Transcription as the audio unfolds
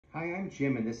Hi, I'm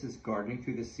Jim, and this is Gardening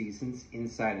Through the Seasons,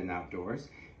 Inside and Outdoors.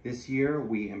 This year,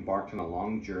 we embarked on a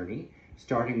long journey,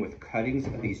 starting with cuttings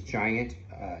of these giant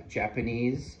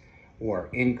Japanese or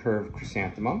incurve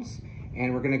chrysanthemums,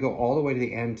 and we're going to go all the way to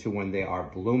the end to when they are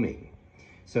blooming.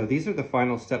 So these are the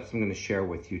final steps I'm going to share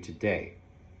with you today.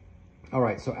 All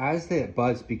right, so as the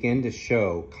buds begin to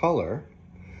show color,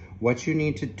 what you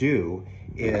need to do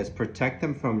is protect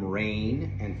them from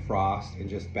rain and frost and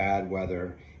just bad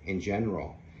weather in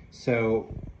general. So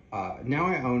now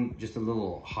I own just a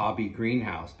little hobby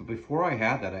greenhouse, but before I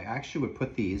had that, I actually would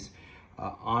put these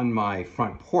on my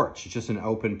front porch. It's just an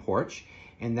open porch,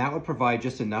 and that would provide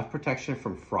just enough protection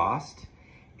from frost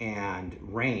and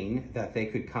rain that they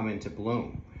could come into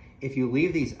bloom. If you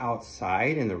leave these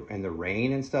outside in the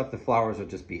rain and stuff, the flowers will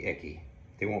just be icky.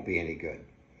 They won't be any good.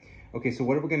 Okay, so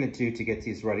what are we going to do to get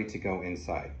these ready to go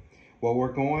inside? Well,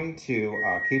 we're going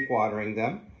to keep watering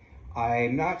them.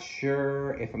 I'm not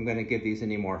sure if I'm going to give these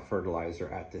any more fertilizer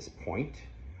at this point.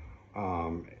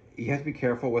 You have to be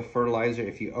careful with fertilizer.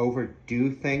 If you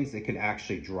overdo things, it can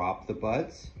actually drop the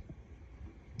buds.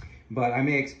 But I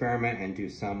may experiment and do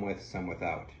some with, some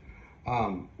without.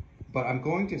 But I'm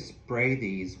going to spray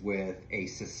these with a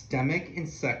systemic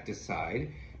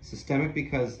insecticide. Systemic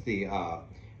because the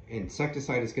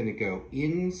insecticide is going to go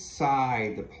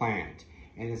inside the plant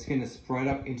and it's going to spread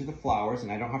up into the flowers,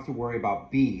 and I don't have to worry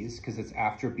about bees because it's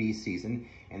after bee season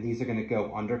and these are going to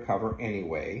go undercover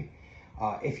anyway.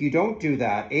 If you don't do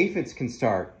that, aphids can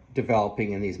start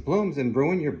developing in these blooms and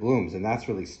ruin your blooms, and that's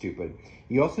really stupid.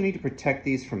 You also need to protect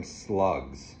these from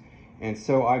slugs, and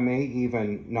so I may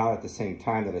even, not at the same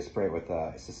time that I spray it with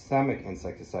a systemic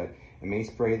insecticide, I may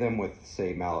spray them with,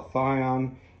 say,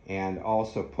 malathion, and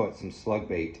also put some slug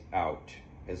bait out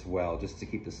as well, just to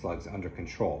keep the slugs under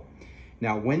control.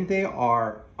 Now, when they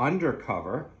are under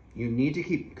cover, you need to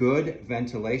keep good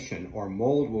ventilation or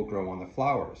mold will grow on the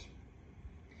flowers.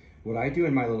 What I do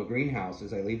in my little greenhouse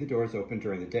is I leave the doors open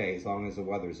during the day as long as the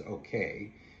weather's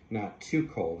okay, not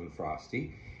too cold and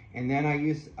frosty. And then I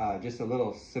use just a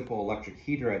little simple electric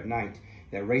heater at night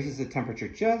that raises the temperature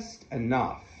just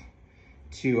enough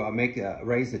to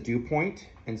raise the dew point,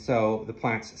 and so the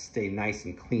plants stay nice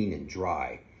and clean and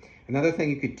dry. Another thing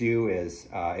you could do is,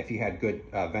 if you had good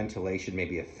ventilation,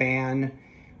 maybe a fan,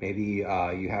 maybe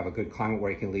you have a good climate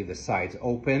where you can leave the sides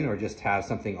open or just have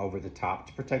something over the top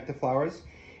to protect the flowers.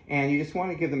 And you just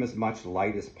want to give them as much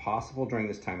light as possible during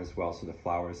this time as well so the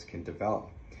flowers can develop.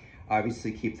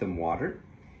 Obviously keep them watered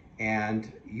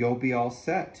and you'll be all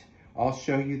set. I'll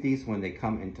show you these when they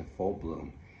come into full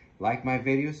bloom. Like my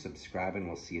video, subscribe, and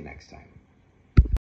we'll see you next time.